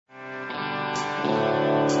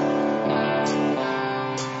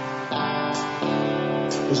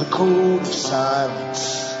There's a code of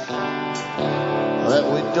silence that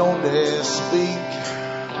we don't dare speak.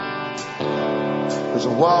 There's a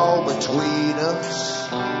wall between us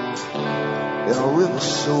and a river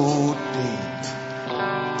so deep.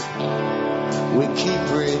 We keep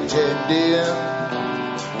pretending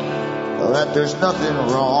that there's nothing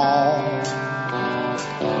wrong.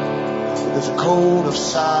 There's a code of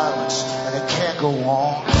silence and it can't go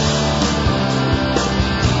on.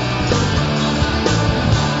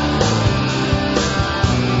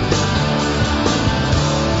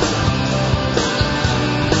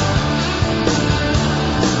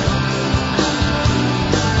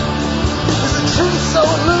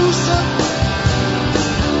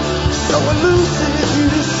 So elusive you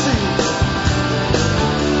to see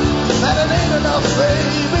that it ain't enough,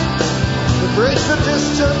 baby, to bridge the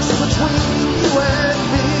distance between you and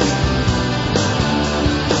me.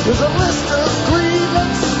 There's a list of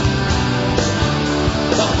grievance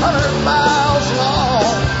 100 miles long.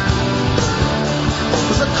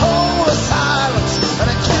 There's a code of silence and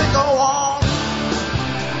it can't go on.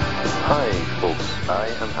 Hi folks, I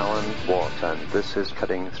am Alan Watt and this is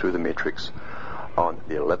Cutting Through the Matrix on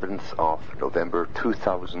the 11th of November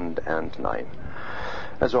 2009.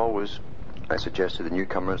 As always, I suggest to the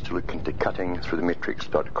newcomers to look into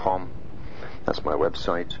cuttingthroughthematrix.com. That's my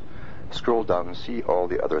website. Scroll down and see all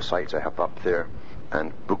the other sites I have up there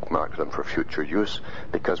and bookmark them for future use,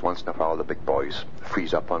 because once in a while the big boys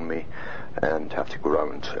freeze up on me and have to go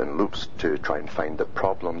around in loops to try and find the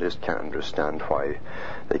problem. They just can't understand why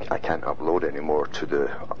I can't upload anymore to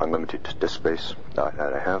the unlimited disk space that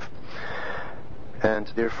I have. And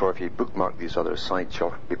therefore, if you bookmark these other sites,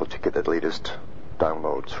 you'll be able to get the latest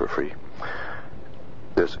downloads for free.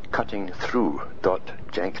 There's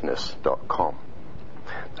cuttingthrough.jenkness.com.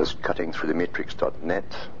 There's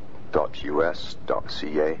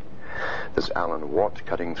cuttingthroughthematrix.net.us.ca. There's Alan Watt,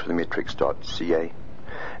 cuttingthroughthematrix.ca.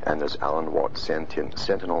 And there's Alan Watt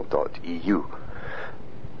Sentinel.eu.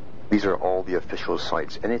 These are all the official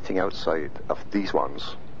sites. Anything outside of these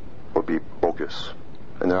ones will be bogus.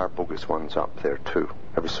 And there are bogus ones up there too.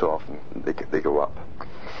 Every so often they go up.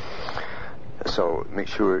 So make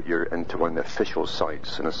sure you're into one of the official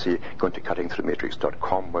sites. And go into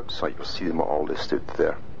cuttingthroughthematrix.com website, you'll see them all listed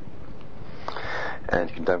there.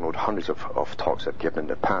 And you can download hundreds of talks I've given in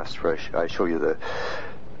the past where I show you the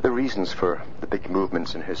reasons for the big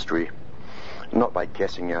movements in history, not by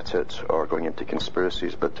guessing at it or going into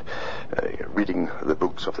conspiracies, but reading the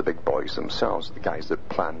books of the big boys themselves, the guys that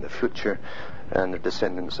plan the future, and their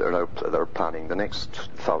descendants that are planning the next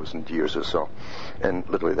 1,000 years or so. And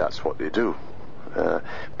literally that's what they do.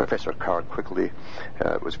 Professor Carl Quigley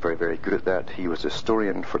was very, very good at that. He was a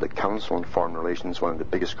historian for the Council on Foreign Relations, one of the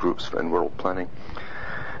biggest groups in world planning.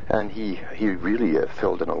 And he really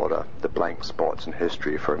filled in a lot of the blank spots in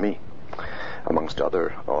history for me, amongst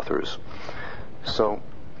other authors. So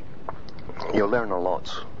you'll learn a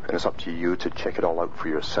lot, and it's up to you to check it all out for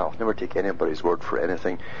yourself. Never take anybody's word for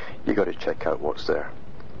anything. You got to check out what's there.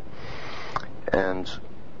 And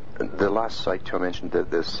the last site I mentioned,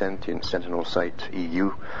 the Sentinel site,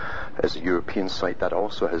 EU, is a European site that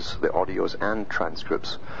also has the audios and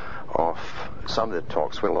transcripts of some of the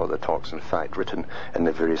talks, well, a lot of the talks, in fact, written in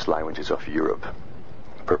the various languages of Europe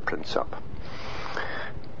for prints up.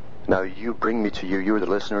 Now, you bring me to you, you're the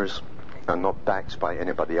listeners. I'm not backed by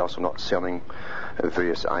anybody else. I'm not selling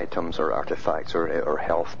various items or artifacts or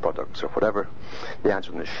health products or whatever. The ads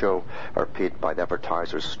on the show are paid by the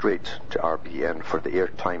advertisers straight to RBN for the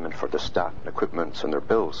airtime and for the staff and equipment and their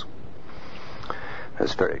bills.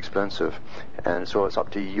 It's very expensive. And so it's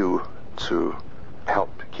up to you to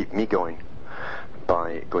help keep me going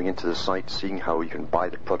by going into the site, seeing how you can buy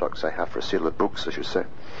the products I have for sale, the books, I should say,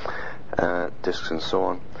 discs and so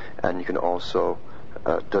on. And you can also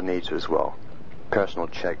donate as well. Personal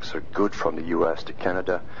checks are good from the US to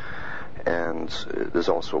Canada, and there's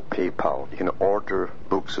also PayPal. You can order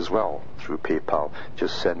books as well through PayPal.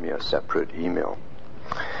 Just send me a separate email.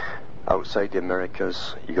 Outside the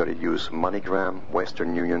Americas, you got to use MoneyGram,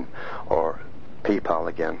 Western Union, or PayPal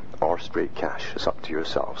again, or straight cash. It's up to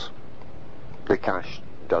yourselves. The cash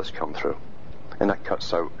does come through, and that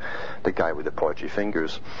cuts out the guy with the podgy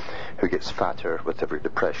fingers who gets fatter with every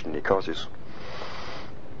depression he causes.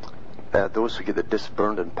 Those who get the disc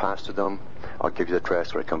burned and passed to them, I'll give you the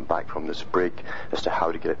address when I come back from this break as to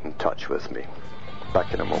how to get in touch with me.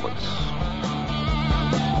 Back in a moment.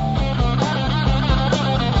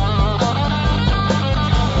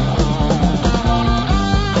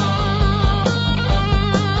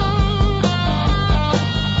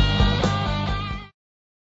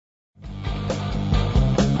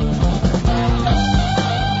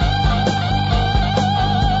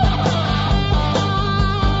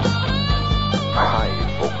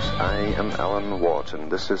 Burton.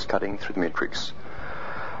 This is Cutting Through the Matrix.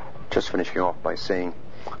 Just finishing off by saying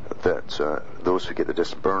that those who get the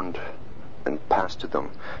disc burned and passed to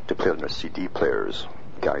them to play on their CD players,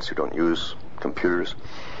 guys who don't use computers,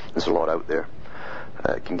 there's a lot out there,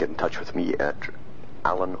 can get in touch with me at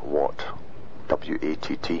Alan Watt,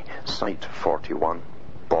 W-A-T-T, Site 41,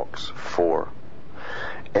 Box 4,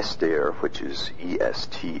 Estaire, which is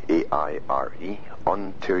E-S-T-A-I-R-E,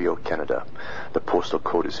 Ontario, Canada. The postal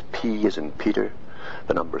code is P as in Peter,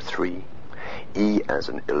 the number 3, E as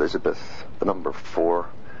in Elizabeth, the number 4,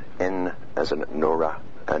 N as in Nora,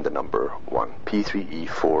 and the number 1.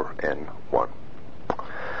 P3E4N1.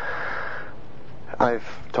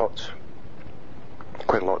 I've talked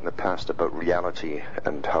quite a lot in the past about reality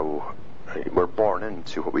and how we're born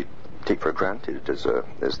into what we take for granted as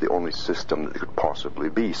the only system that could possibly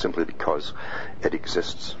be, simply because it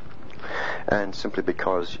exists, and simply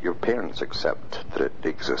because your parents accept that it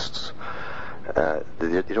exists.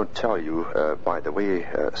 They don't tell you, by the way,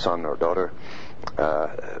 son or daughter,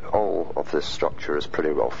 all of this structure is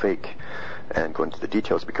pretty well fake, and go into the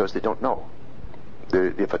details because they don't know.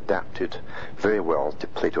 They've adapted very well to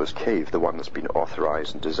Plato's cave, the one that's been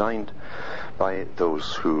authorized and designed by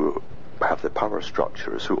those who have the power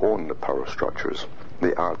structures, who own the power structures.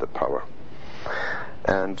 They are the power.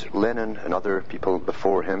 And Lenin and other people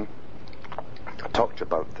before him talked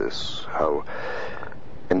about this, how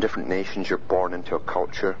in different nations you're born into a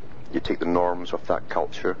culture, you take the norms of that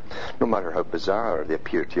culture, no matter how bizarre they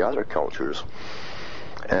appear to other cultures,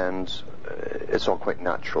 and it's all quite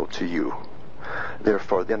natural to you.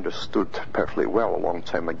 Therefore, they understood perfectly well a long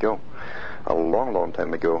time ago,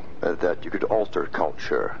 that you could alter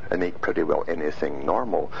culture and make pretty well anything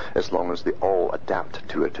normal as long as they all adapt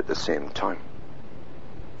to it at the same time.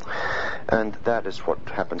 And that is what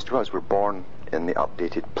happens to us. We're born in the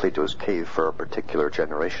updated Plato's cave for a particular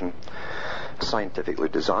generation, scientifically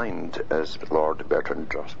designed, as Lord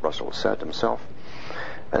Bertrand Russell said himself,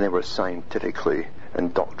 and they were scientifically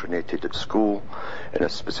indoctrinated at school in a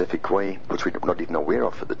specific way, which we were not even aware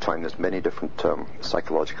of at the time. There's many different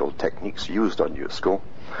psychological techniques used on you at school,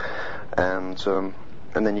 and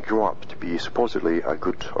then you grow up to be supposedly a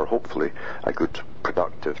good, or hopefully a good,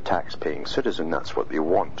 productive, tax-paying citizen. That's what they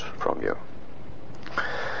want from you.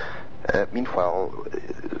 Meanwhile,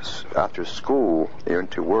 after school, you're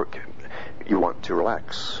into work, you want to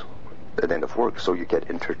relax at the end of work, so you get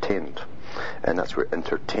entertained. And that's where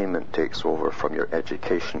entertainment takes over from your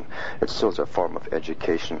education. It still is a form of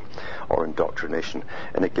education or indoctrination,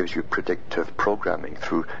 and it gives you predictive programming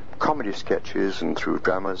through comedy sketches and through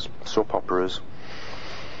dramas, soap operas.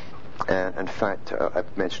 And in fact,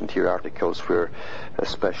 I've mentioned here articles where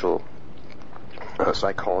special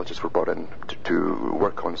psychologists were brought in to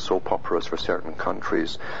work on soap operas for certain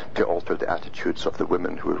countries to alter the attitudes of the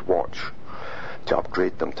women who would watch, to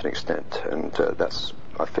upgrade them to an extent, and that's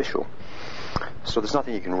official. So there's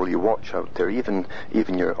nothing you can really watch out there. Even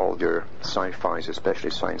all your sci-fis, especially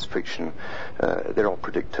science fiction, they're all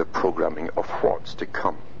predictive programming of what's to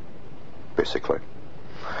come, basically.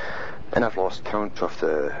 And I've lost count of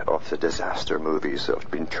the disaster movies that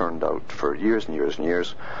have been churned out for years and years and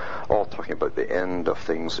years, all talking about the end of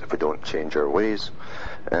things if we don't change our ways,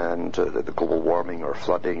 and the global warming or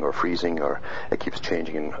flooding or freezing, or it keeps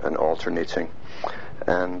changing and alternating.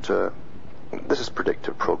 And this is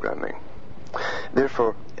predictive programming.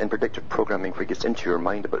 Therefore, in predictive programming, when it gets into your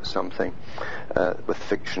mind about something, with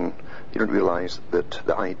fiction, you don't realize that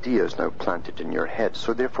the idea is now planted in your head.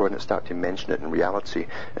 So therefore, when you start to mention it in reality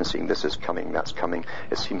and saying this is coming, that's coming,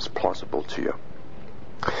 it seems plausible to you.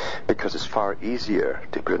 Because it's far easier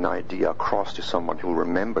to put an idea across to someone who will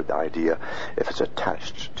remember the idea if it's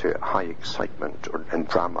attached to high excitement and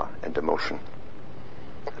drama and emotion.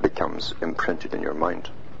 It becomes imprinted in your mind.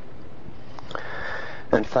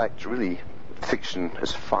 In fact, really, fiction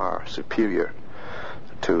is far superior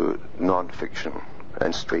to non-fiction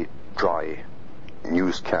and straight, dry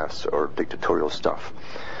newscasts or dictatorial stuff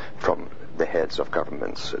from the heads of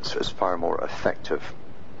governments. It's far more effective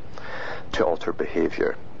to alter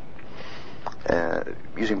behavior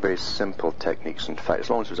using very simple techniques. In fact, as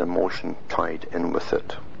long as there's emotion tied in with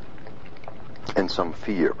it and some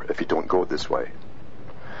fear if you don't go this way.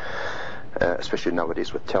 Especially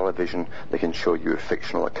nowadays with television, they can show you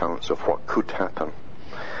fictional accounts of what could happen,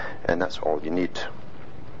 and that's all you need.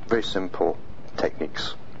 Very simple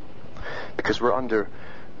techniques, because we're under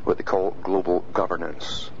what they call global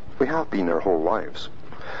governance. We have been our whole lives.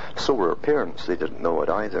 So were our parents. They didn't know it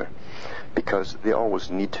either, because they always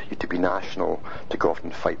need you to be national to go off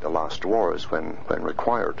and fight the last wars when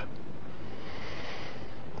required.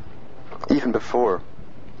 Even before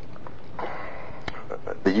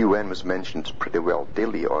The UN was mentioned pretty well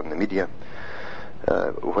daily on the media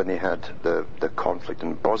when they had the conflict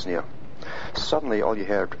in Bosnia. Suddenly all you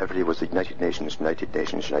heard every day was the United Nations, United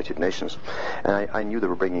Nations, United Nations. And I knew they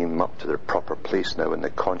were bringing them up to their proper place now in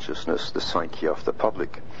the consciousness, the psyche of the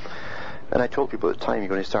public. And I told people at the time, you're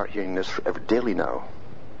going to start hearing this daily now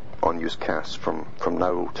on newscasts from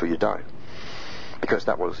now till you die. Because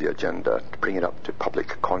that was the agenda, to bring it up to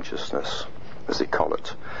public consciousness, as they call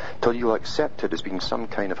it, till you accept it as being some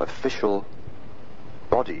kind of official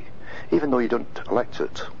body, even though you don't elect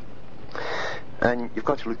it. And you've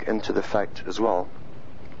got to look into the fact as well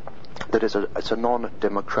that it's a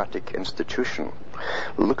non-democratic institution.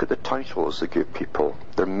 Look at the titles they give people.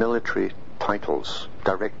 They're military titles: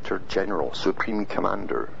 Director General, Supreme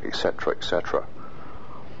Commander, etc., etc.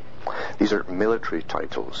 These are military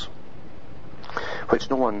titles, which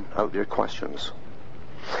no one out there questions.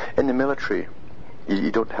 In the military,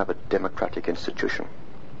 you don't have a democratic institution.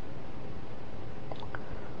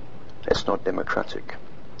 It's not democratic.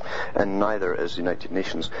 And neither is the United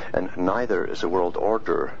Nations, and neither is the world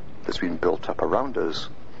order that's been built up around us,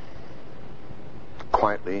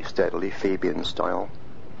 quietly, steadily, Fabian style,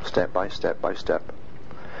 step by step by step.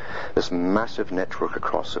 This massive network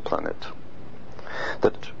across the planet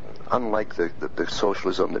that, unlike the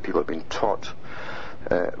socialism that people have been taught,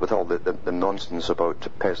 with all the nonsense about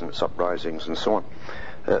peasants' uprisings and so on,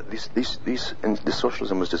 the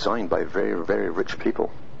socialism was designed by very, very rich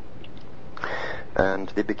people. And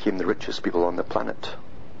they became the richest people on the planet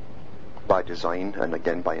by design and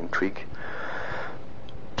again by intrigue,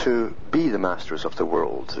 to be the masters of the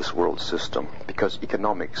world, this world system, because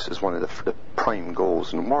economics is one of the prime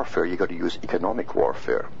goals in warfare. You've got to use economic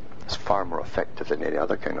warfare. It's far more effective than any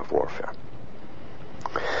other kind of warfare.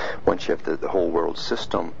 Once you have the whole world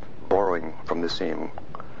system borrowing from the same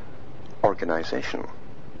organization,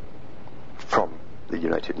 from the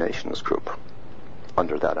United Nations group,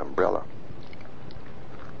 under that umbrella.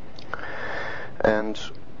 And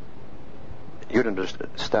you'd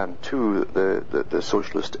understand too the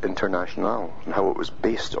Socialist International and how it was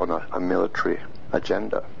based on a military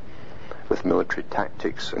agenda with military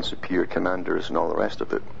tactics and superior commanders and all the rest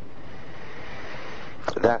of it.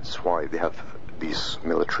 That's why they have these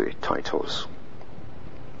military titles.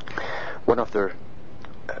 One of their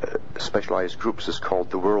specialized groups is called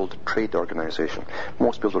the World Trade Organization.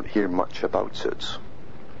 Most people don't hear much about it,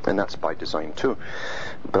 and that's by design too.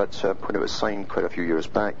 But when it was signed quite a few years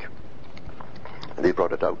back, they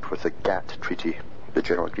brought it out with the GATT Treaty, the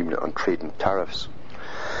General Agreement on Trade and Tariffs.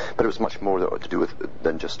 But it was much more to do with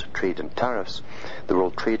than just trade and tariffs. The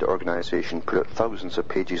World Trade Organization put out thousands of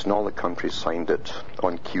pages, and all the countries signed it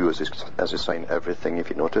on cue, as they sign everything, if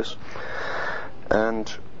you notice.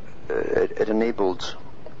 And it enabled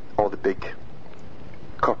all the big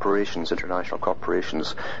corporations, international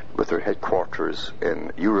corporations, with their headquarters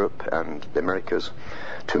in Europe and the Americas,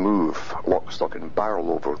 to move lock, stock and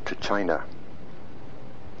barrel over to China.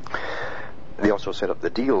 They also set up the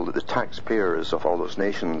deal that the taxpayers of all those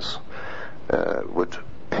nations would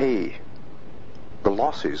pay the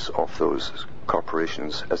losses of those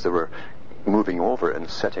corporations as they were moving over and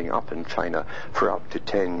setting up in China for up to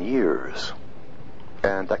 10 years.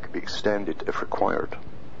 And that could be extended if required.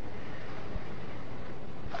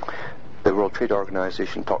 The World Trade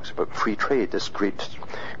Organization talks about free trade, this great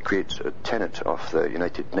tenet of the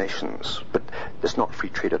United Nations. But it's not free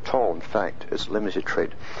trade at all. In fact, it's limited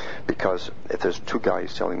trade. Because if there's two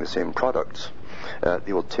guys selling the same products,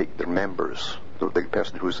 they will take their members. The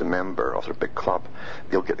person who's a member of their big club,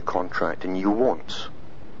 they'll get the contract, and you won't.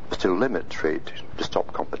 It's to limit trade, to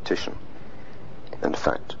stop competition, in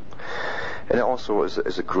fact. And it also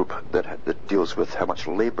is a group that deals with how much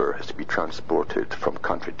labor is to be transported from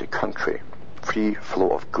country to country. Free flow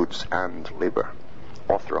of goods and labor.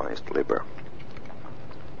 Authorized labor.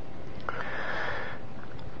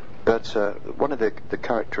 But one of the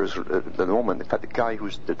characters at the moment, in fact, the guy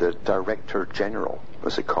who's the Director General,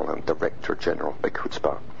 as they call him, Director General, big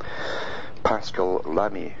chutzpah, Pascal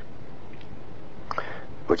Lamy,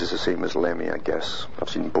 which is the same as Lemmy, I guess. I've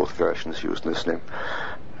seen both versions used in this name.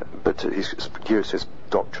 But here says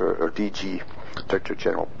Dr. or DG, Director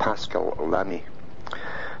General Pascal Lamy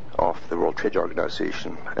of the World Trade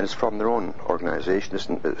Organization. And it's from their own organization,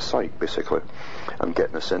 isn't it? The site, basically, I'm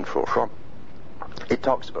getting this info from. It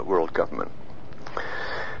talks about world government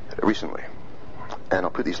recently. And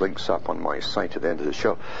I'll put these links up on my site at the end of the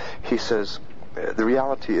show. He says, the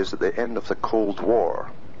reality is that the end of the Cold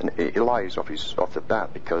War, and he lies off the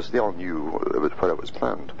bat because they all knew what it was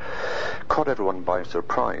planned, caught everyone by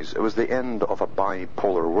surprise. It was the end of a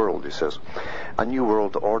bipolar world, he says. A new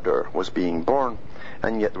world order was being born,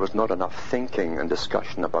 and yet there was not enough thinking and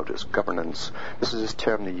discussion about its governance. This is this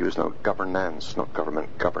term they use now, governance, not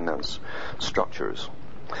government, governance structures.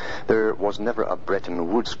 There was never a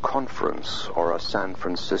Bretton Woods conference or a San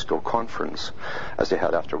Francisco conference as they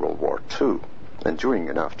had after World War II and during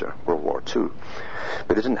and after World War II.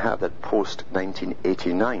 But they didn't have that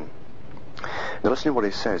post-1989. Now listen to what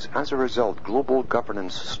he says. As a result, global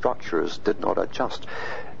governance structures did not adjust.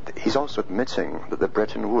 He's also admitting that the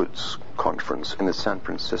Bretton Woods conference and the San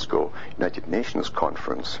Francisco United Nations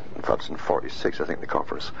conference, in fact it's in 46, I think, the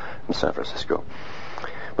conference in San Francisco,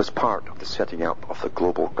 was part of the setting up of the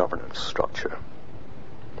global governance structure.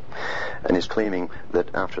 And he's claiming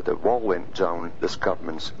that after the wall went down, this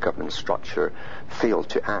governance structure failed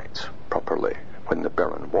to act properly when the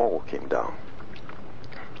Berlin Wall came down.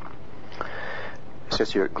 It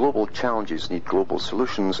says here, global challenges need global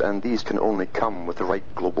solutions, and these can only come with the right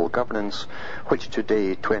global governance, which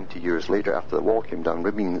today, 20 years later after the wall came down,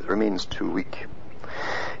 remains too weak.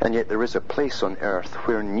 And yet there is a place on earth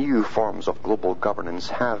where new forms of global governance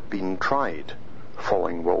have been tried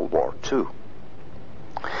following World War II.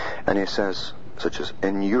 And he says, such as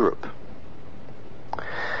in Europe.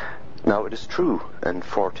 Now it is true, in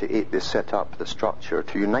 48 they set up the structure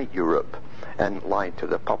to unite Europe and lied to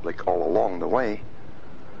the public all along the way,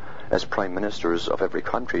 as prime ministers of every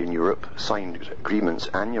country in Europe signed agreements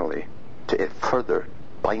annually to further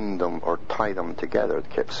bind them or tie them together, they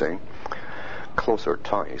kept saying, closer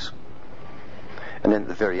ties. And then at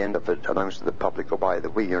the very end of it announced to the public, oh, by the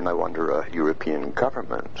way, you're now under a European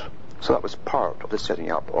government. So that was part of the setting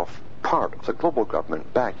up of part of the global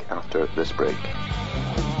government back after this break.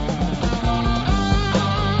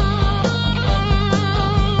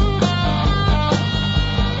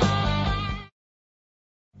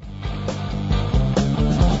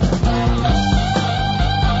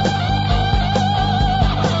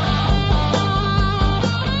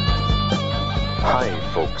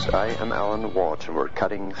 I am Alan Watt, and we're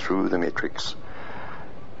cutting through the matrix,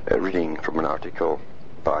 reading from an article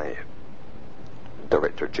by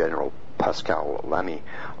Director General Pascal Lamy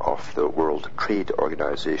of the World Trade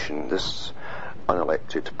Organization, this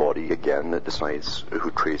unelected body again that decides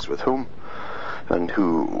who trades with whom and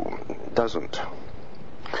who doesn't.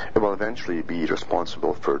 It will eventually be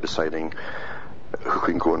responsible for deciding who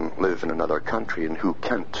can go and live in another country and who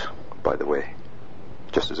can't, by the way,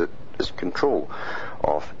 just as it is control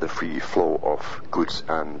of the free flow of goods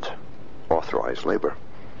and authorized labor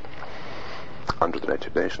under the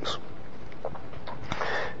United Nations.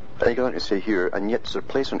 And you go on to say here, and yet there's a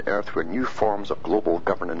place on earth where new forms of global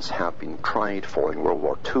governance have been tried following World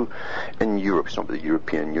War II in Europe. It's not the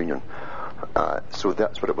European Union. So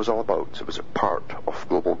that's what it was all about. It was a part of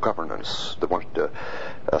global governance. They wanted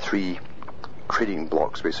three trading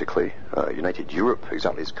blocks, basically. United Europe,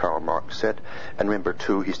 exactly as Karl Marx said. And remember,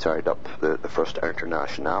 too, he started up the first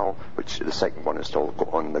Internationale, which the second one is still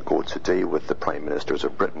on the go today, with the Prime Ministers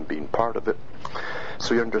of Britain being part of it.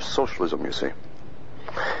 So you're under socialism, you see.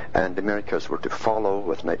 And the Americas were to follow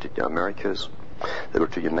with United Americas. They were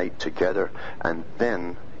to unite together, and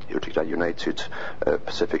then you were to get a united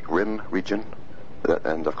Pacific Rim region.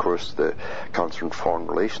 And of course the Council on Foreign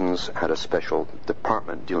Relations had a special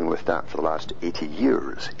department dealing with that for the last 80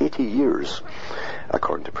 years. 80 years,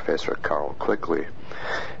 according to Professor Carl Quigley.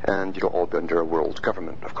 And you'll all be under a world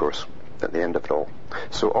government, of course, at the end of it all.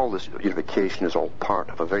 So all this unification is all part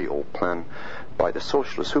of a very old plan by the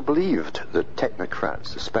socialists, who believed that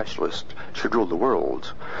technocrats, the specialists, should rule the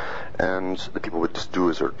world, and the people would just do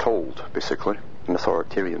as they're told, basically, an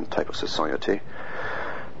authoritarian type of society.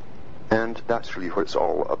 And that's really what it's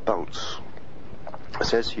all about. It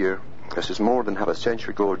says here, this is more than half a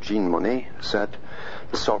century ago, Jean Monnet said,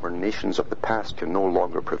 the sovereign nations of the past can no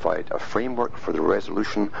longer provide a framework for the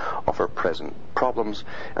resolution of our present problems,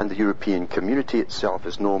 and the European community itself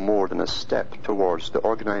is no more than a step towards the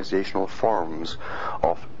organizational forms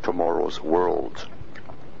of tomorrow's world.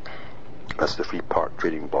 That's the three-part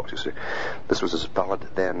trading box, you see. This was as valid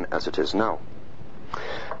then as it is now.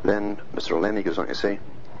 Then Mr. Lemmy goes on to say,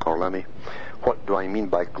 or Lemmy, what do I mean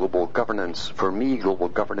by global governance? For me, global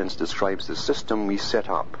governance describes the system we set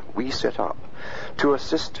up to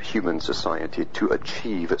assist human society to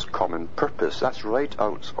achieve its common purpose. That's right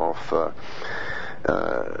out of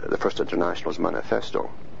the First International's manifesto.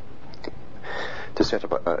 To set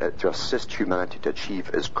up, to assist humanity to achieve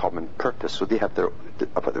its common purpose. So they have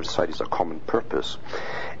about their society as a common purpose.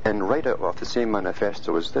 And right out of the same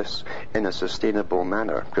manifesto as this, in a sustainable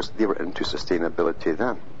manner, because they were into sustainability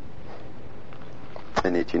then,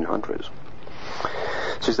 in the 1800s.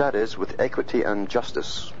 So that is, with equity and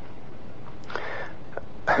justice.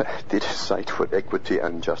 They decide what equity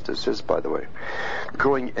and justice is, by the way.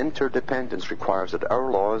 Growing interdependence requires that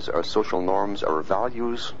our laws, our social norms, our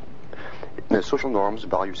values, social norms,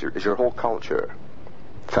 values is your whole culture,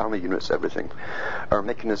 family units, everything. Our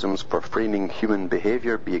mechanisms for framing human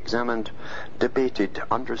behavior be examined, debated,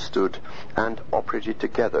 understood, and operated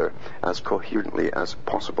together as coherently as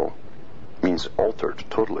possible. Means altered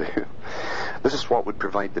totally. This is what would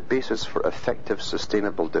provide the basis for effective,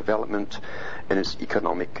 sustainable development in its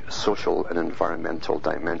economic, social, and environmental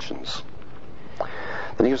dimensions.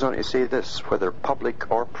 Then he goes on to say this, whether public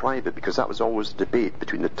or private, because that was always the debate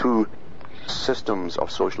between the two systems of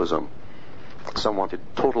socialism. Some wanted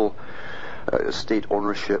total state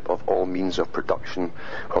ownership of all means of production,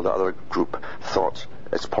 while the other group thought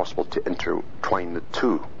it's possible to intertwine the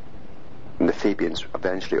two. And the Fabians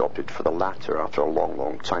eventually opted for the latter. After a long,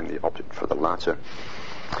 long time, they opted for the latter.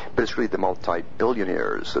 But it's really the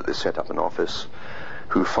multi-billionaires that they set up in office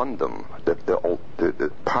who fund them,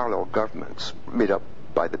 the parallel governments made up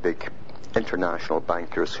by the big international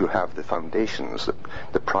bankers who have the foundations,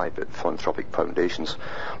 the private philanthropic foundations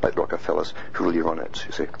like Rockefellers, who really run it,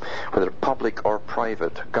 you see. Whether public or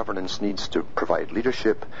private, governance needs to provide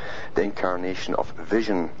leadership, the incarnation of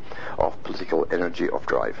vision, of political energy, of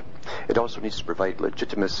drive. It also needs to provide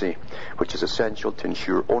legitimacy, which is essential to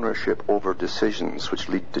ensure ownership over decisions which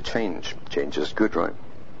lead to change. Change is good, right?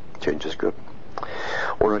 Change is good.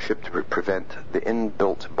 Ownership to prevent the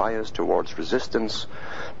inbuilt bias towards resistance,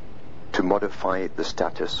 to modify the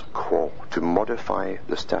status quo. To modify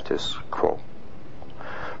the status quo.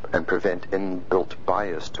 And prevent inbuilt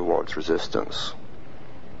bias towards resistance.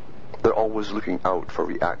 They're always looking out for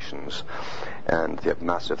reactions, and they have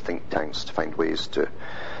massive think tanks to find ways to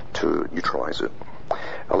neutralize it.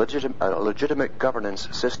 A legitimate governance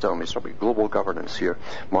system, it's probably global governance here,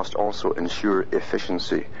 must also ensure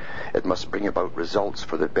efficiency. It must bring about results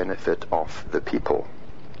for the benefit of the people.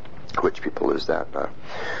 Which people is that now?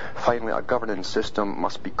 Finally, a governance system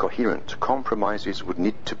must be coherent. Compromises would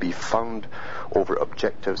need to be found over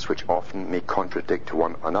objectives which often may contradict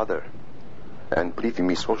one another. And believe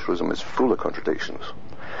me, socialism is full of contradictions.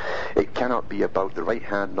 It cannot be about the right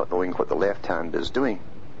hand not knowing what the left hand is doing.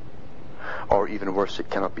 Or even worse, it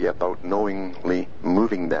cannot be about knowingly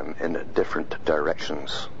moving them in different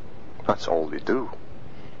directions. That's all they do.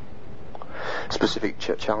 Specific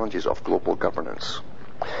challenges of global governance.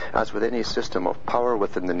 As with any system of power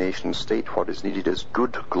within the nation state, what is needed is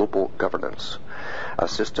good global governance. A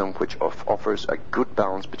system which offers a good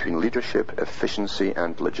balance between leadership, efficiency,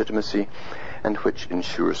 and legitimacy, and which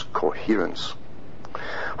ensures coherence.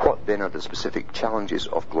 What then are the specific challenges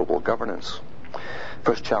of global governance?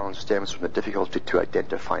 First challenge stems from the difficulty to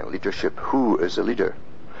identify leadership. Who is a leader?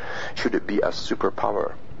 Should it be a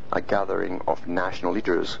superpower, a gathering of national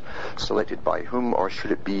leaders selected by whom, or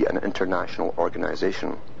should it be an international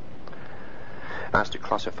organization? As to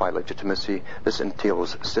classify legitimacy, this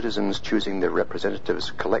entails citizens choosing their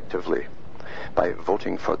representatives collectively by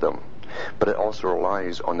voting for them, but it also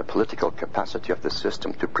relies on the political capacity of the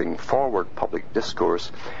system to bring forward public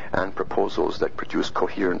discourse and proposals that produce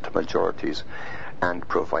coherent majorities and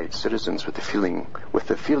provide citizens with the feeling,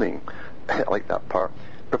 I like that part,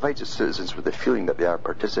 provides the citizens with the feeling that they are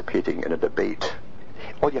participating in a debate.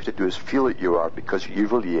 All you have to do is feel that you are, because you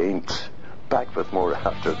really ain't. Back with more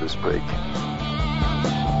after this break.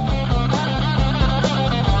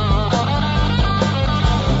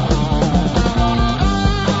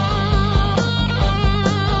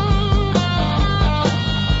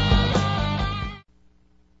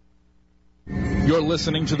 You're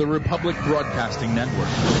listening to the Republic Broadcasting Network,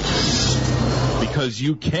 because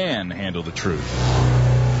you can handle the truth.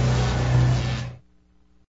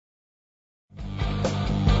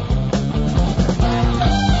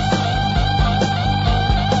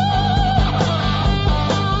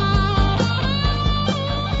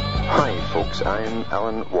 Hi folks, I'm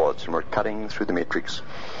Alan Watts, and we're cutting through the matrix.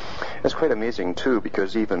 It's quite amazing too,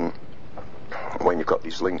 because even when you've got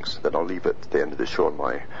these links that I'll leave at the end of the show on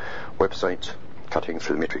my website,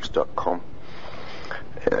 cuttingthroughthematrix.com,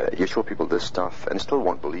 you show people this stuff and they still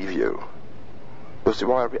won't believe you. They'll say,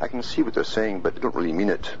 well, I can see what they're saying, but they don't really mean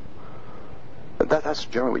it. That's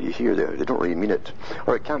generally what you hear there. They don't really mean it.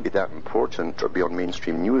 Or it can't be that important or be on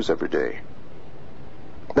mainstream news every day.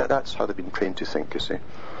 That's how they've been trained to think, you see.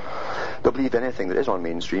 They'll believe anything that is on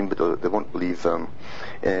mainstream, but they won't believe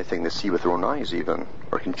anything they see with their own eyes even,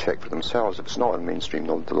 or can check for themselves. If it's not on mainstream,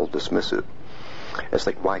 they'll dismiss it. It's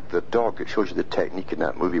like Wag the Dog. It shows you the technique in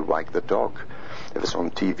that movie, Wag the Dog. If it's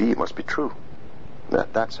on TV, it must be true.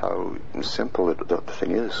 That's how simple the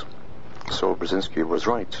thing is. So Brzezinski was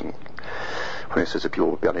right. And when he says that people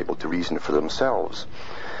will be unable to reason for themselves.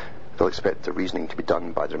 They'll expect the reasoning to be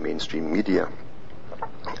done by their mainstream media.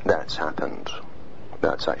 That's happened.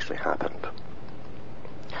 That's actually happened.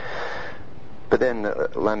 But then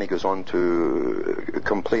Lammy goes on to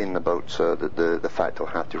complain about the fact they'll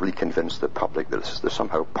have to really convince the public that they're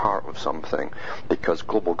somehow part of something, because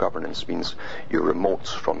global governance means you're remote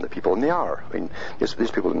from the people. And they are. I mean,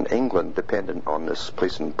 these people in England dependent on this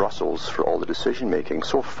place in Brussels for all the decision-making,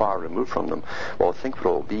 so far removed from them. Well, think what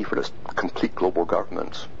it will be for this complete global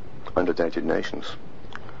government under the United Nations.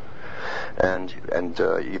 And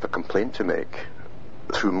you have a complaint to make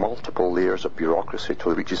through multiple layers of bureaucracy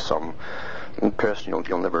till it reaches some person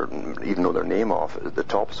you'll never even know their name of at the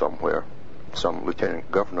top somewhere, some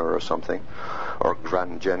lieutenant governor or something, or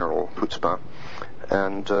grand general chutzpah,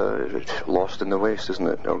 and lost in the waste, isn't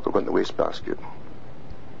it? Or go in the wastebasket.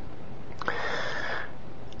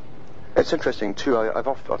 It's interesting too. I've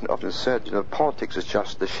often said, politics is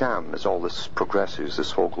just the sham as all this progresses,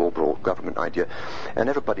 this whole global government idea, and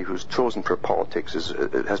everybody who's chosen for politics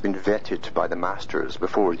has been vetted by the masters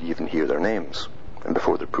before you even hear their names and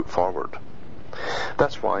before they're put forward.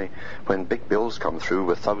 That's why when big bills come through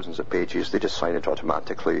with thousands of pages, they just sign it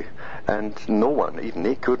automatically, and no one, even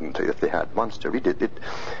they couldn't, if they had months to read it,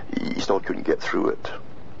 you still couldn't get through it.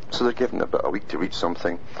 So they're given about a week to read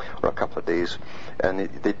something, or a couple of days, and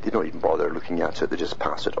they don't even bother looking at it, they just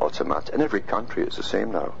pass it automatically. In every country it's the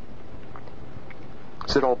same now.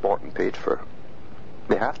 So they're all bought and paid for.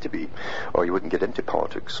 They have to be, or you wouldn't get into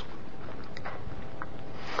politics.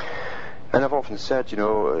 And I've often said,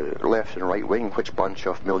 left and right wing, which bunch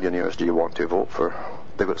of millionaires do you want to vote for?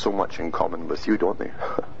 They've got so much in common with you, don't they?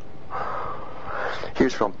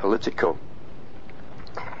 Here's from Politico,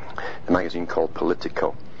 the magazine called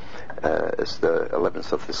Politico. It's the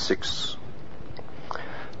 11th of the 6th,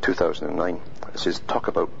 2009. It says, talk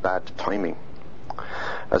about bad timing.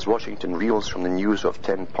 As Washington reels from the news of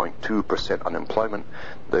 10.2% unemployment,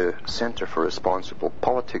 the Center for Responsible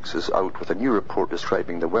Politics is out with a new report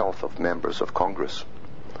describing the wealth of members of Congress.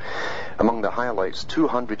 Among the highlights,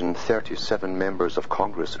 237 members of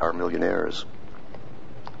Congress are millionaires.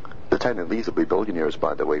 The time they leave, they'll be billionaires,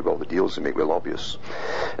 by the way, with all the deals they make with lobbyists.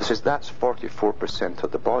 It says that's 44%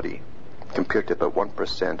 of the body, compared to about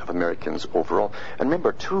 1% of Americans overall. And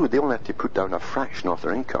remember, too, they only have to put down a fraction of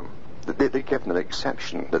their income. They're given an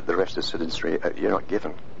exception that the rest of the citizenry, you're not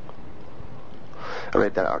given. I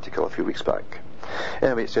read that article a few weeks back.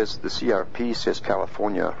 Anyway, it says the CRP says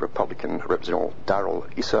California Republican Representative Darrell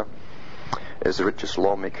Issa is the richest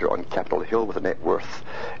lawmaker on Capitol Hill with a net worth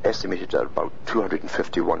estimated at about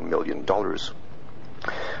 $251 million.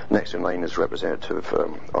 Next in line is Representative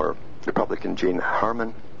or Republican Jane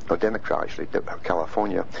Harman, or Democrat actually,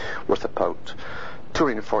 California, worth about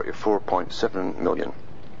 $244.7 million.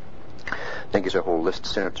 Then gives a whole list.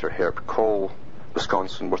 Senator Herb Kohl,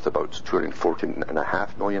 Wisconsin, worth about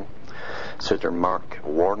 $214.5 million. Senator Mark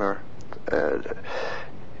Warner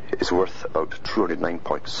is worth about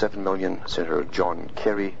 $209.7 million. Senator John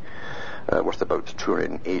Kerry, worth about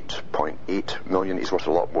 $208.8 million. He's worth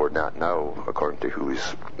a lot more than that now, according to who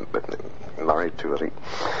he's married to, I think.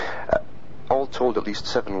 All told, at least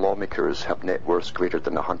 7 lawmakers have net worths greater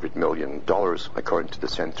than $100 million, according to the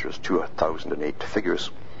Center's 2008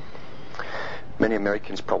 figures. Many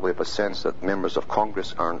Americans probably have a sense that members of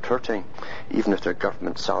Congress aren't hurting, even if their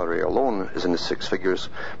government salary alone is in the 6 figures,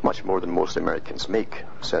 much more than most Americans make,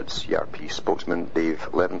 said CRP spokesman Dave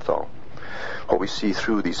Leventhal. What we see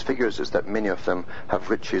through these figures is that many of them have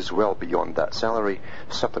riches well beyond that salary,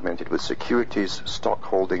 supplemented with securities, stock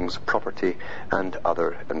holdings, property, and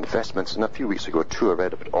other investments. And a few weeks ago, too, I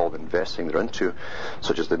read about all the investing they're into,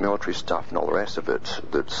 such as the military stuff and all the rest of it,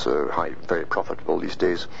 that's very profitable these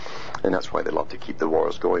days. And that's why they love to keep the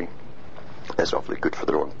wars going. It's awfully good for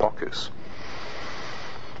their own pockets.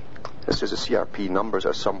 It says the CRP numbers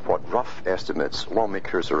are somewhat rough estimates.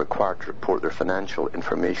 Lawmakers are required to report their financial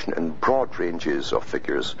information in broad ranges of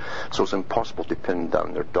figures, so it's impossible to pin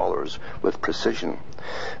down their dollars with precision.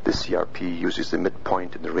 The CRP uses the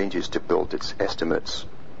midpoint in the ranges to build its estimates.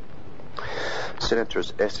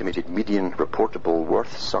 Senators' estimated median reportable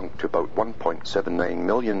worth sunk to about $1.79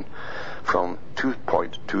 million from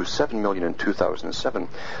 $2.27 million in 2007.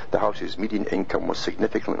 The House's median income was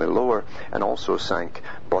significantly lower and also sank,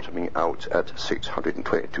 bottoming out at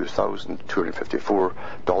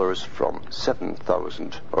 $622,254 from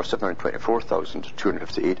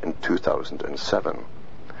 $724,258 in 2007.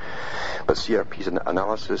 But CRP's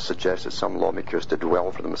analysis suggests that some lawmakers did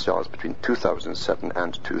well for themselves between 2007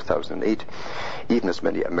 and 2008, even as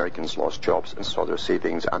many Americans lost jobs and saw their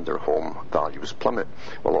savings and their home values plummet.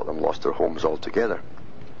 Well, a lot of them lost their homes altogether.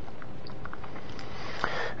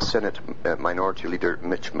 Senate Minority Leader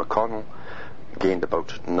Mitch McConnell gained about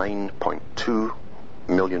 $9.2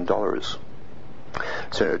 million.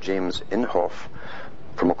 Senator James Inhofe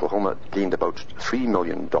from Oklahoma gained about $3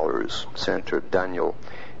 million. Senator Daniel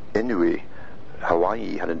Inouye,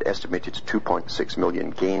 Hawaii, had an estimated $2.6 million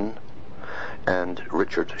gain. And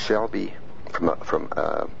Richard Shelby from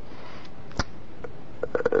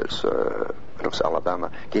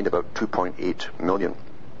Alabama gained about $2.8 million.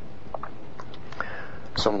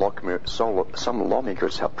 Some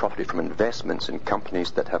lawmakers have profited from investments in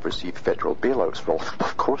companies that have received federal bailouts. Well,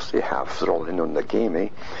 of course they have. They're all in on the game, eh?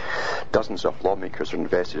 Dozens of lawmakers are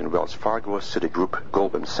invested in Wells Fargo, Citigroup,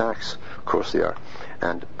 Goldman Sachs, of course they are,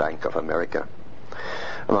 and Bank of America.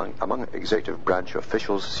 Among executive branch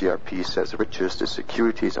officials, CRP says the richest is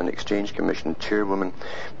Securities and Exchange Commission Chairwoman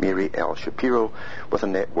Mary L. Shapiro, with a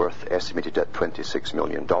net worth estimated at $26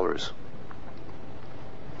 million.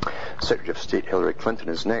 Secretary of State Hillary Clinton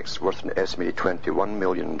is next, worth an estimated $21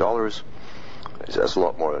 million. That's a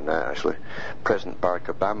lot more than that, actually. President Barack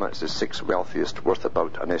Obama is the sixth wealthiest, worth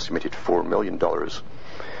about an estimated $4 million.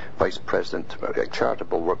 Vice President,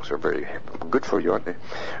 charitable works are very good for you, aren't they?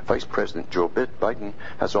 Vice President Joe Biden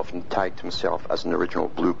has often tagged himself as an original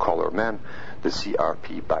blue-collar man. The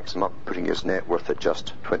CRP backs him up, putting his net worth at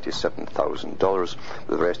just $27,000.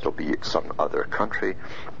 The rest will be some other country,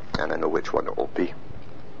 and I know which one it will be.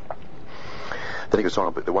 Then he goes on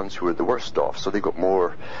about the ones who are the worst off. So they got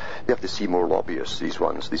more, they have to see more lobbyists, these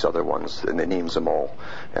other ones, and they names them all.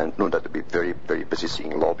 And no doubt they'll be very, very busy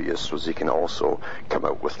seeing lobbyists so they can also come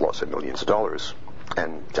out with lots of millions of dollars.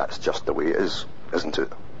 And that's just the way it is, isn't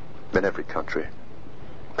it? In every country.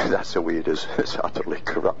 That's the way it is. It's utterly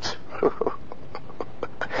corrupt. But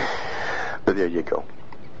there you go.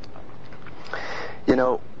 You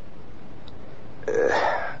know,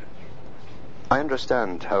 I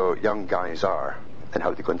understand how young guys are and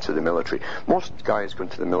how they go into the military. Most guys go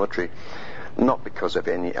into the military not because of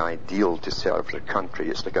any ideal to serve their country.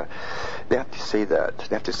 It's like they have to say that.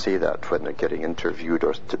 They have to say that when they're getting interviewed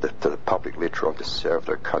or to the public later on to serve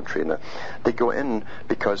their country. And they go in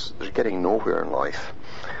because they're getting nowhere in life.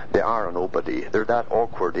 They are a nobody. They're that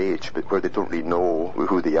awkward age where they don't really know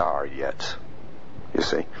who they are yet, you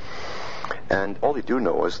see. And all they do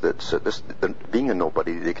know is that being a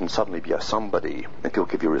nobody, they can suddenly be a somebody, and people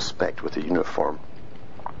give you respect with a uniform.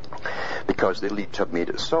 Because the elite have made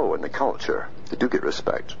it so in the culture. They do get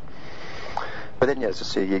respect. But then, as I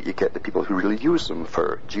say, you get the people who really use them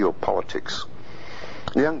for geopolitics.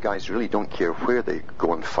 The young guys really don't care where they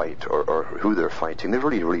go and fight or who they're fighting. They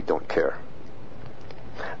really, really don't care.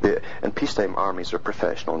 And peacetime armies are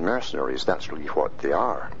professional mercenaries. That's really what they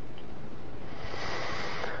are.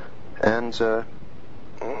 And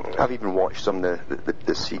I've even watched some of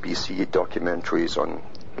the CBC documentaries on,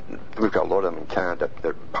 we've got a lot of them in Canada,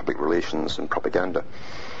 they're public relations and propaganda.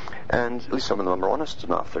 And at least some of them are honest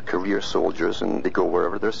enough. They're career soldiers and they go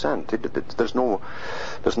wherever they're sent. There's no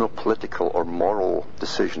political or moral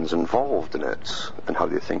decisions involved in it and how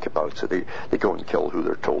they think about it. They go and kill who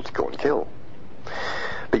they're told to go and kill.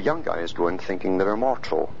 But young guys go in thinking they're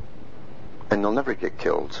immortal and they'll never get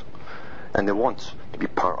killed. And they want to be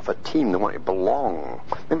part of a team. They want to belong.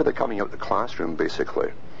 Remember, they're coming out of the classroom, basically,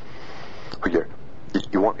 where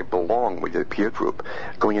you want to belong with your peer group.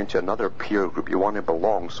 Going into another peer group, you want to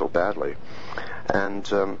belong so badly. And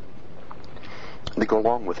they go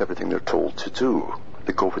along with everything they're told to do.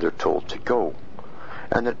 They go where they're told to go.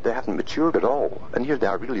 And they haven't matured at all. And here they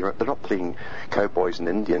are, really, they're not playing cowboys and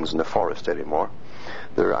Indians in the forest anymore.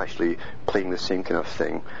 They're actually playing the same kind of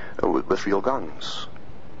thing with real guns,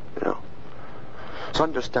 you know. So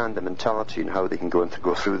understand the mentality and how they can go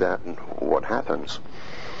through that and what happens.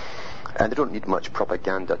 And they don't need much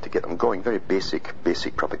propaganda to get them going. Very basic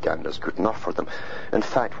propaganda is good enough for them. In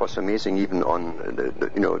fact, what's amazing, even on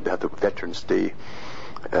they have the Veterans Day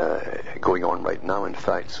going on right now, in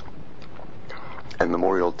fact, and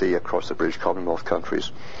Memorial Day across the British Commonwealth countries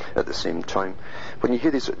at the same time. When you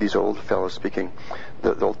hear these old fellows speaking,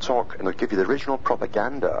 they'll talk and they'll give you the original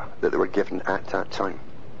propaganda that they were given at that time.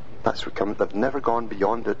 That's what comes. They've never gone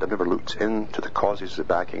beyond it. They've never looked into the causes, the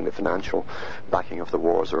backing, the financial backing of the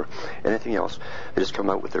wars or anything else. They just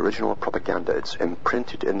come out with the original propaganda. It's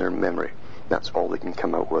imprinted in their memory. That's all they can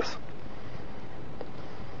come out with.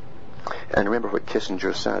 And remember what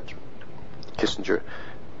Kissinger said. Kissinger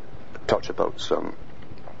talked about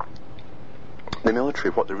the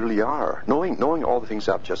military, what they really are, knowing all the things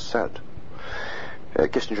I've just said.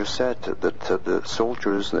 Kissinger said that the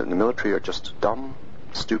soldiers in the military are just dumb,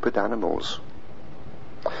 stupid animals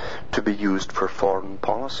to be used for foreign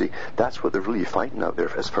policy. That's what they're really fighting out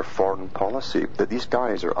there, is for foreign policy, that these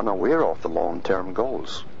guys are unaware of the long-term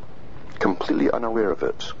goals. completely unaware of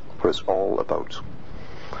it, what it's all about.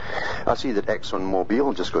 I see that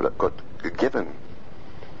ExxonMobil just got given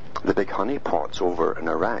the big honeypots over in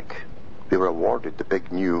Iraq. They were awarded the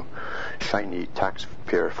big new, shiny,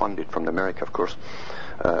 taxpayer-funded, from America, of course,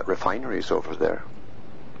 refineries over there.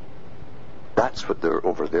 That's what they're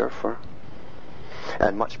over there for.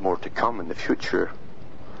 And much more to come in the future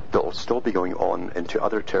that will still be going on into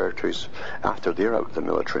other territories after they're out of the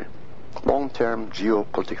military. Long-term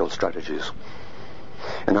geopolitical strategies.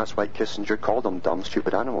 And that's why Kissinger called them dumb,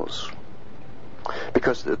 stupid animals.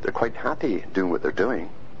 Because they're quite happy doing what they're doing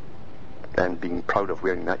and being proud of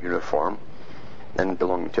wearing that uniform and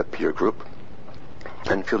belonging to a peer group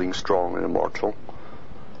and feeling strong and immortal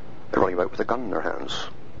and running about with a gun in their hands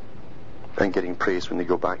and getting praised when they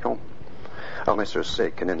go back home. Unless they're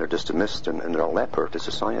sick, and then they're dismissed and they're a leper to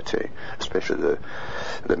society, especially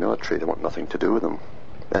the military. They want nothing to do with them.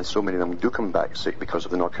 And so many of them do come back sick because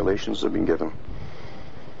of the inoculations they've been given,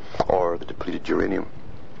 or the depleted uranium.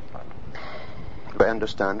 But I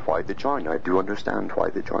understand why they join. I do understand why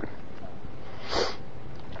they join.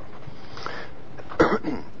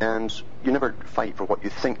 And you never fight for what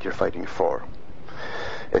you think you're fighting for.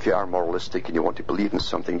 If you are moralistic and you want to believe in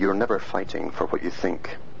something, you're never fighting for what you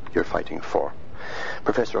think you're fighting for.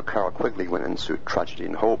 Professor Carroll Quigley went into Tragedy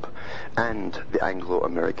and Hope and the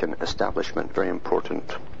Anglo-American Establishment, very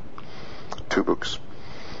important, 2 books,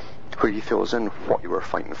 where he fills in what you were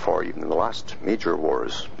fighting for, even in the last major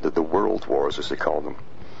wars, the world wars as they call them.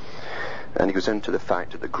 And he goes into the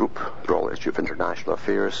fact that the group, the Royal Institute of International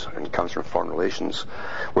Affairs and Council on Foreign Relations,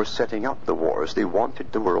 were setting up the wars. They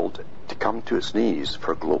wanted the world to come to its knees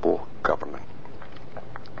for global government.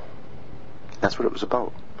 That's what it was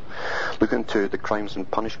about. Look into the crimes and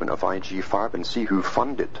punishment of I.G. Farben and see who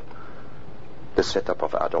funded the setup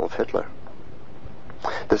of Adolf Hitler.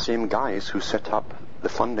 The same guys who set up the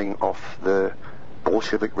funding of the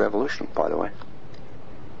Bolshevik Revolution, by the way.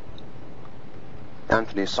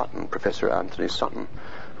 Anthony Sutton, Professor Anthony Sutton,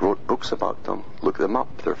 wrote books about them. Look them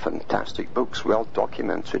up. They're fantastic books, well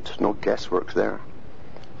documented, no guesswork there.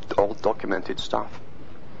 All documented stuff.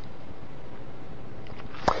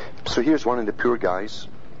 So here's one of the poor guys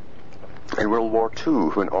in World War II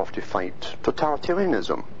who went off to fight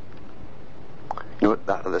totalitarianism. You know,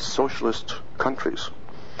 that are the socialist countries,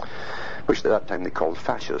 which at that time they called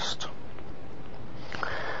fascist.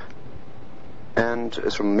 And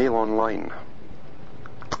it's from Mail Online,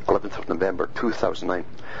 11th of November 2009.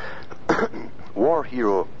 War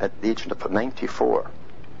hero at the age of 94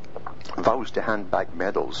 vows to hand back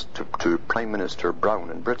medals to Prime Minister Brown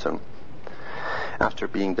in Britain after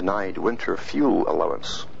being denied winter fuel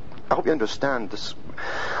allowance. I hope you understand this.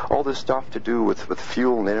 All this stuff to do with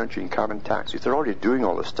fuel and energy and carbon taxes, they're already doing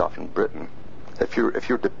all this stuff in Britain. If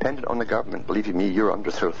you're dependent on the government, believe me, you're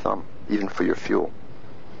under their thumb, even for your fuel.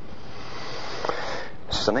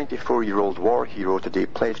 This is a 94-year-old war hero today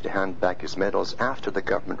pledged to hand back his medals after the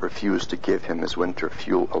government refused to give him his winter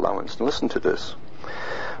fuel allowance. And listen to this.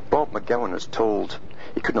 Bob McGowan is told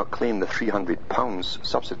he could not claim the £300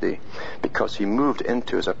 subsidy because he moved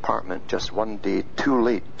into his apartment just one day too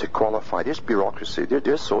late to qualify. There's bureaucracy.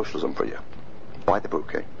 There's socialism for you. Buy the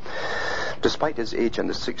book, eh? Despite his age and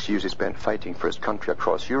the 6 years he spent fighting for his country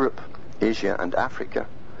across Europe, Asia and Africa,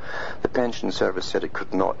 the pension service said it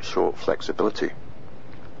could not show flexibility.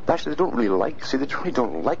 Actually, they really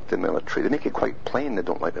don't like the military. They make it quite plain they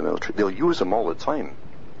don't like the military. They'll use them all the time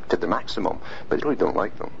to the maximum, but they really don't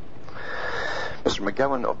like them. Mr.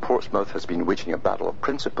 McGowan of Portsmouth has been waging a battle of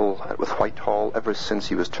principle with Whitehall ever since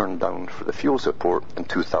he was turned down for the fuel support in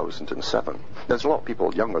 2007. There's a lot of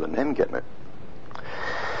people younger than him getting it.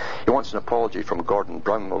 He wants an apology from Gordon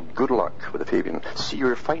Brown. Well, good luck with the Fabian. See,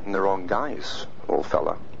 you're fighting the wrong guys, old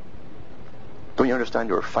fella. Don't you understand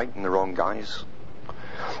you're fighting the wrong guys?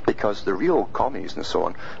 Because the real commies and so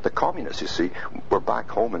on, the communists, you see, were back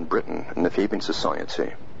home in Britain in the Fabian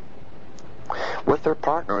Society with their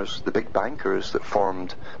partners, the big bankers that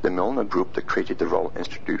formed the Milner Group that created the Royal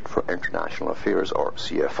Institute for International Affairs, or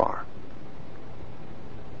CFR.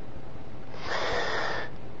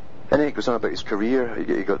 And then he goes on about his career.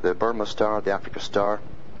 He got the Burma Star, the Africa Star.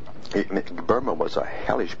 Burma was a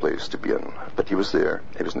hellish place to be in, but he was there.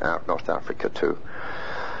 He was in North Africa too.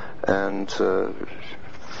 And,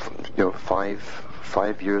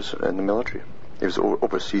 5 years in the military. He was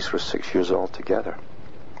overseas for 6 years altogether.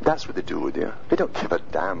 That's what they do with you. They don't give a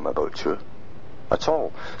damn about you at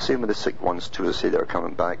all. Same with the sick ones too. As I say, they're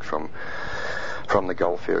coming back from the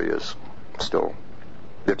Gulf areas still.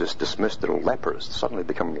 They're just dismissed. They're lepers. Suddenly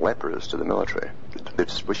become lepers to the military. They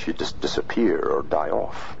just wish you just disappear or die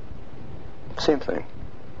off. Same thing.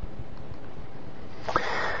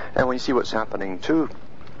 And when you see what's happening too,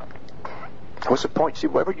 what's the point? See,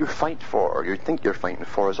 whatever you fight for, or you think you're fighting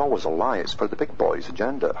for, is always a lie. It's for the big boys'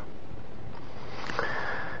 agenda.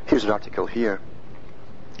 Here's an article here.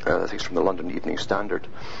 I think it's from the London Evening Standard.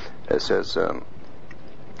 It says,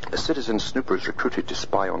 citizen snoopers recruited to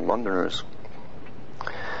spy on Londoners.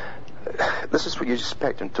 This is what you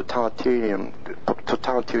expect in totalitarian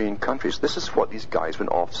countries. This is what these guys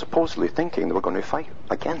went off supposedly thinking they were going to fight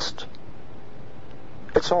against.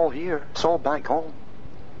 It's all here. It's all back home.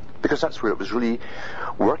 Because that's where it was really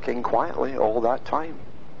working quietly all that time.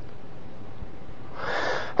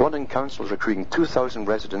 London Council is recruiting 2,000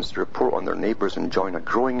 residents to report on their neighbours and join a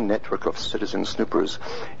growing network of citizen snoopers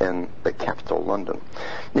in the capital, London.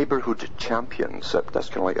 Neighbourhood champions, that's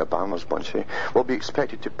kind of like Obama's bunch, will be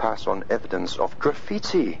expected to pass on evidence of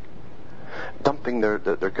graffiti, dumping their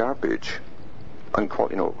garbage,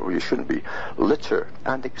 where you shouldn't be, litter,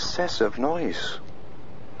 and excessive noise.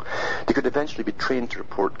 They could eventually be trained to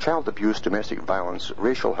report child abuse, domestic violence,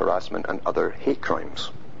 racial harassment, and other hate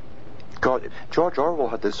crimes. God, George Orwell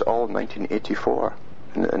had this all in 1984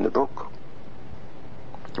 in the book.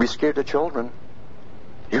 You'd be scared of children.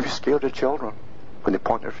 You'd be scared of children when they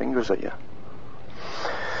point their fingers at you.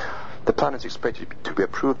 The plan is expected to be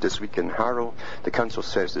approved this week in Harrow. The council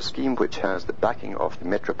says the scheme, which has the backing of the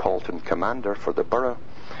Metropolitan Commander for the borough,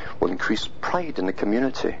 will increase pride in the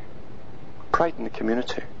community. Pride in the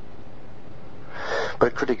community.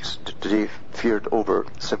 But critics today feared over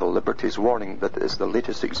civil liberties, warning that it is the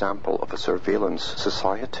latest example of a surveillance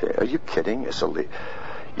society. Are you kidding?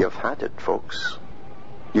 You've had it, folks.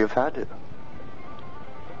 You've had it.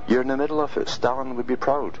 You're in the middle of it. Stalin would be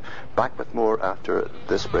proud. Back with more after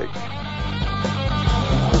this break.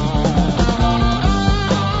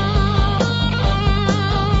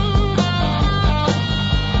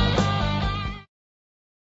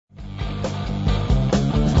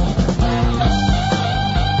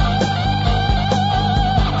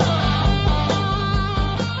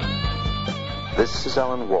 This is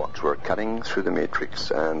Alan Watt. We're cutting through the matrix,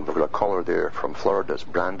 and we've got a caller there from Florida. It's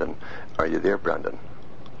Brandon. Are you there, Brandon?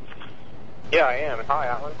 Yeah, I am. Hi,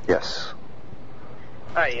 Alan. Yes.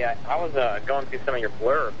 Hi, yeah. I was going through some of your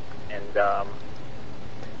blurbs, and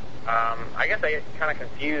I guess I get kind of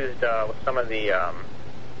confused with some of the,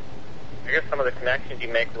 some of the connections you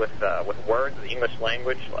make with words of the English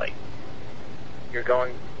language. Like,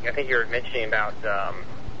 I think you're mentioning about,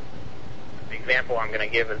 the example I'm going to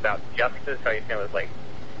give is about justice. How you saying it was like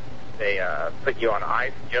they put you on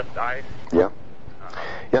ice, just ice. Yeah.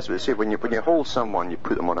 Yes, but see, when you hold someone, you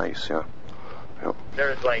put them on ice. Yeah. Yep.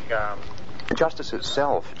 There's like justice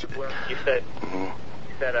itself. You said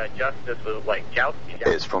justice was like jousting.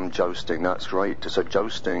 It's from jousting. That's right. It's a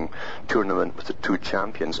jousting tournament with the two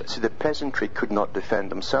champions. See, the peasantry could not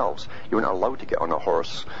defend themselves. You weren't allowed to get on a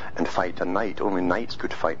horse and fight a knight. Only knights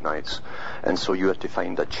could fight knights, and so you had to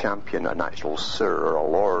find a champion, an actual sir or a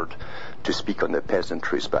lord, to speak on the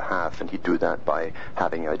peasantry's behalf, and he'd do that by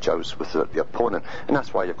having a joust with the opponent. And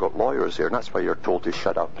that's why you've got lawyers there, and that's why you're told to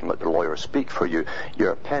shut up and let the lawyer speak for you.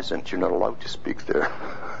 You're a peasant, you're not allowed to speak there.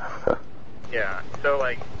 Yeah, so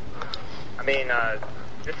like, I mean,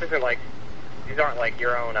 this isn't like, these aren't like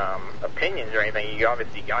your own opinions or anything. You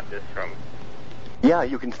obviously got this from... Yeah,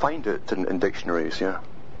 you can find it in dictionaries, yeah.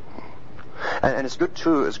 And it's good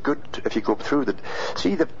too, it's good if you go through that.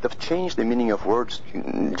 See, they've changed the meaning of words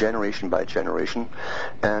generation by generation,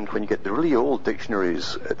 and when you get the really old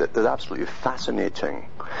dictionaries, they're absolutely fascinating.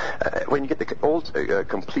 When you get the old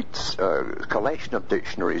complete collection of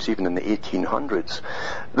dictionaries, even in the 1800s,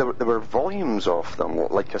 there were volumes of them,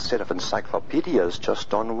 like a set of encyclopedias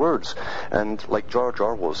just on words. And like George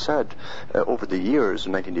Orwell said, over the years,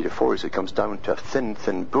 in 1984, it comes down to a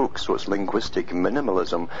thin book, so it's linguistic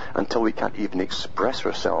minimalism until we can't even express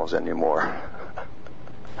ourselves anymore.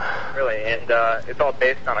 Really? And it's all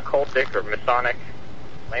based on occultic or Masonic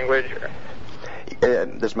language? Or?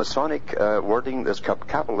 There's Masonic wording, there's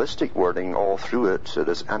Kabbalistic wording all through it, so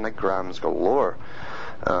there's anagrams galore.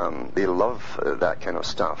 They love that kind of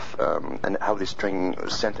stuff, and how they string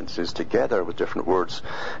sentences together with different words,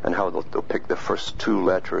 and how they'll pick the first two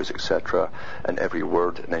letters, etc., and every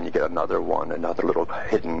word, and then you get another one, another little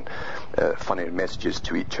hidden funny messages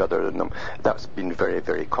to each other in them. That's been very,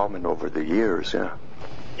 very common over the years, yeah.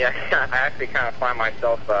 Yeah, I actually kind of find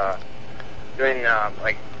myself doing,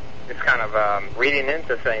 like, just kind of reading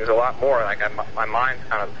into things a lot more. Like, my mind's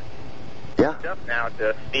kind of up now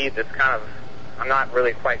to speed that's kind of, I'm not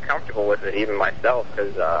really quite comfortable with it, even myself,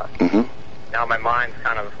 because now my mind's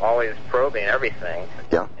kind of always probing everything.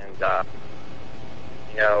 Yeah. And,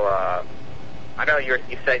 I know you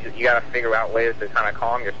said that you got to figure out ways to kind of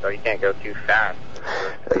calm yourself. You can't go too fast.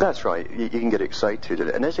 That's right. You can get excited,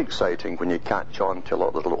 and it's exciting when you catch on to a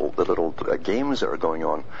lot of the little games that are going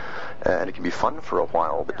on, and it can be fun for a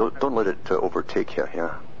while. But don't let it overtake you.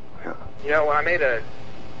 Yeah. You know, when I made a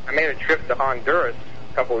trip to Honduras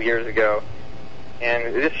a couple of years ago, and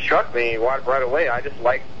it just struck me right away. I just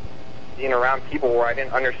liked being around people where I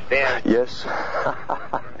didn't understand. Yes.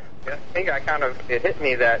 I think it hit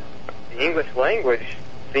me that the English language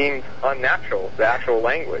seems unnatural, the actual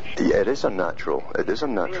language. Yeah, it is unnatural.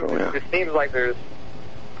 Yeah. It seems like it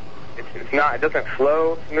doesn't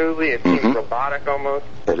flow smoothly. It seems robotic almost.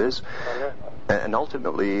 It is. And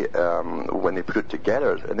ultimately, when they put it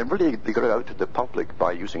together, and they got it out to the public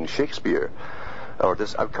by using Shakespeare, or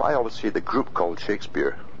this, I always say the group called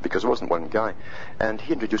Shakespeare, because it wasn't one guy, and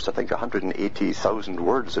he introduced, I think, 180,000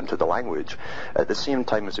 words into the language at the same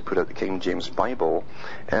time as they put out the King James Bible,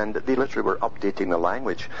 and they literally were updating the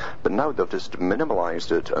language, but now they've just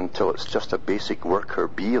minimalized it until it's just a basic worker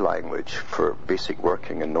bee language for basic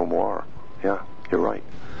working and no more. Yeah, you're right.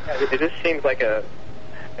 Yeah, it just seems like an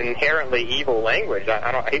inherently evil language.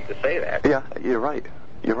 I hate to say that. Yeah, you're right.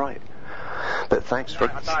 But thanks for...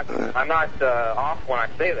 I'm not off when I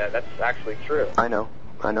say that. That's actually true. I know.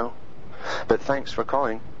 But thanks for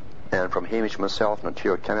calling. And from Hamish and myself in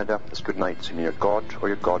Ontario, Canada, it's good night. And may your God or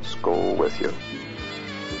your gods go with you.